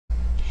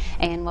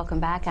And welcome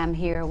back. I'm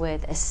here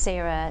with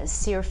Sarah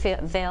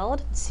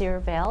Searveld,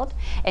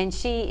 and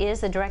she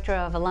is the Director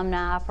of Alumni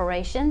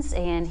Operations,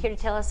 and here to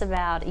tell us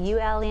about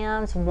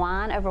ULM's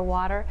Wine Over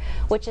Water,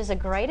 which is a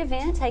great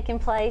event taking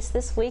place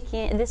this week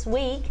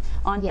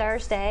on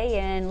Thursday,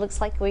 and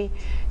looks like we're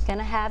going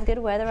to have good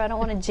weather. I don't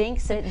want to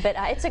jinx it, but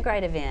it's a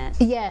great event.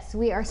 Yes,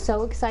 we are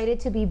so excited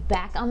to be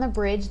back on the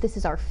bridge. This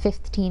is our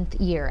 15th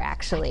year,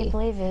 actually. I can't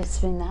believe it's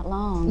been that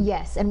long.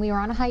 Yes, and we were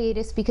on a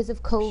hiatus because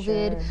of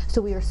COVID, so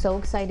we are so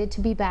excited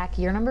to be back.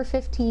 Year number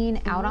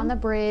 15, out on the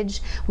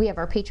bridge. We have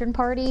our patron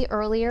party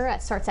earlier.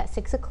 It starts at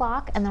 6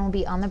 o'clock, and then we'll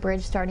be on the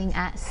bridge starting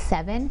at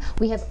 7.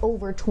 We have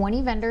over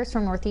 20 vendors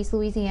from Northeast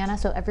Louisiana,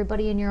 so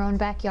everybody in your own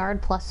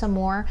backyard, plus some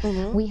more.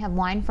 We have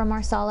wine from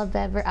our solid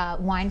beverage,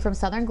 wine from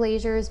Southern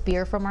Glaciers,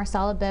 beer from our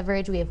solid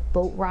beverage. We have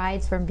boat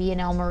rides from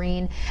B&L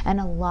Marine, and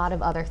a lot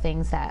of other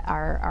things that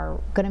are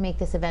going to make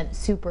this event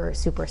super,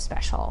 super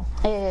special.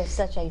 It is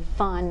such a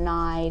fun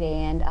night,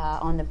 and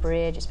on the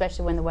bridge,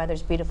 especially when the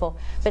weather's beautiful,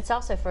 but it's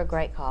also for a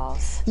great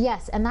cause.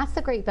 Yes, and that's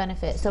the great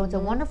benefit. So it's a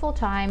wonderful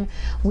time.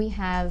 We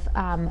have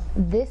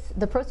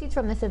the proceeds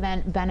from this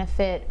event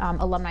benefit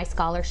alumni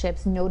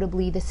scholarships,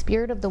 notably the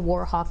Spirit of the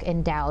Warhawk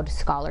Endowed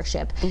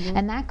Scholarship.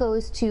 And that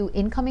goes to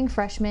incoming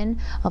freshmen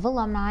of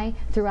alumni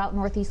throughout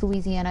Northeast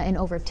Louisiana in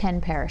over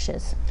 10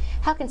 parishes.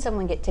 How can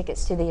someone get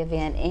tickets to the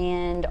event,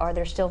 and are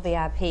there still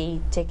VIP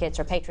tickets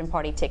or patron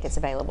party tickets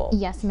available?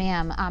 Yes,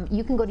 ma'am.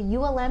 You can go to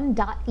ulm.edu/wine,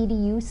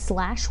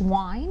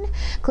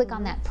 click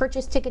on that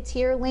purchase tickets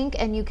here link,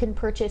 and you can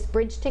purchase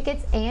bridge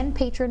tickets and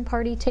patron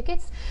party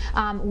tickets.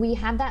 We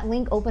have that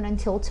link open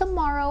until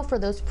tomorrow for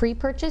those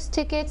pre-purchase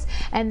tickets,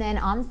 and then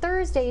on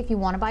Thursday, if you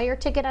want to buy your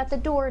ticket at the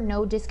door,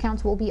 no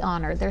discounts will be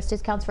honored. There's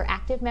discounts for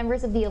active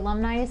members of the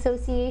Alumni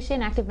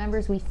Association. Active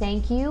members, we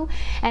thank you,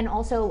 and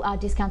also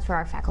discounts for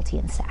our faculty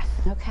and staff.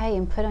 Okay,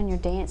 and put on your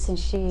dancing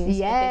shoes.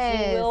 Yes.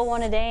 Because you will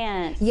want to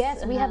dance.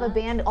 Yes, we have a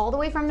band all the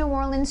way from New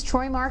Orleans,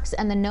 Troy Marks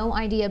and the No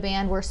Idea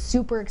Band. We're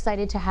super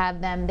excited to have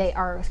them. They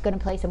are going to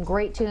play some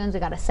great tunes. We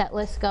got a set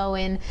list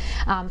going.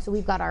 So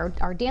we've got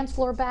our dance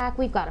floor back.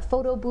 We've got a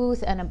photo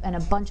booth and a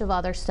bunch of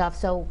other stuff.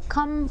 So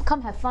come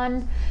have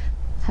fun,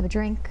 have a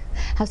drink,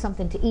 have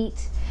something to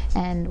eat,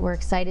 and we're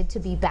excited to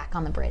be back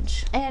on the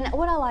bridge. And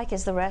what I like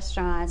is the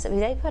restaurants. I mean,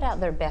 they put out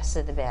their best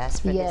of the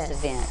best for this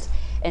event.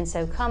 And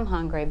so come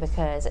hungry,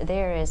 because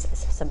there is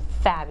some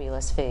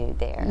fabulous food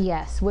there.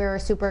 Yes, we're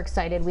super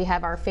excited. We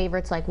have our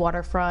favorites like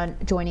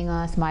Waterfront joining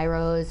us,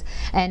 Myro's,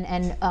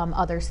 and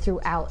others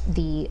throughout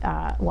the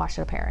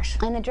Washoe Parish.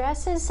 And the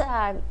dresses,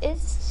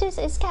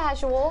 it's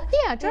casual.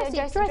 Yeah,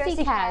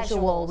 dressy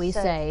casual, we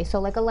say. So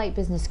like a light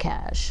business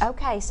cash.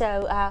 Okay,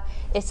 so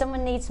if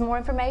someone needs more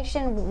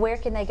information, where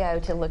can they go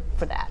to look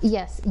for that?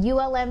 Yes,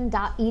 ulm.edu/wine,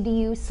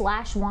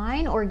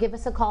 or give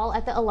us a call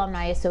at the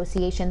Alumni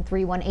Association,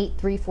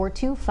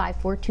 318-342-5420.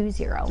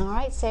 All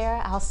right,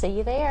 Sarah, I'll see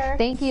you there.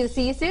 Thank you.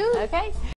 See you soon. Okay.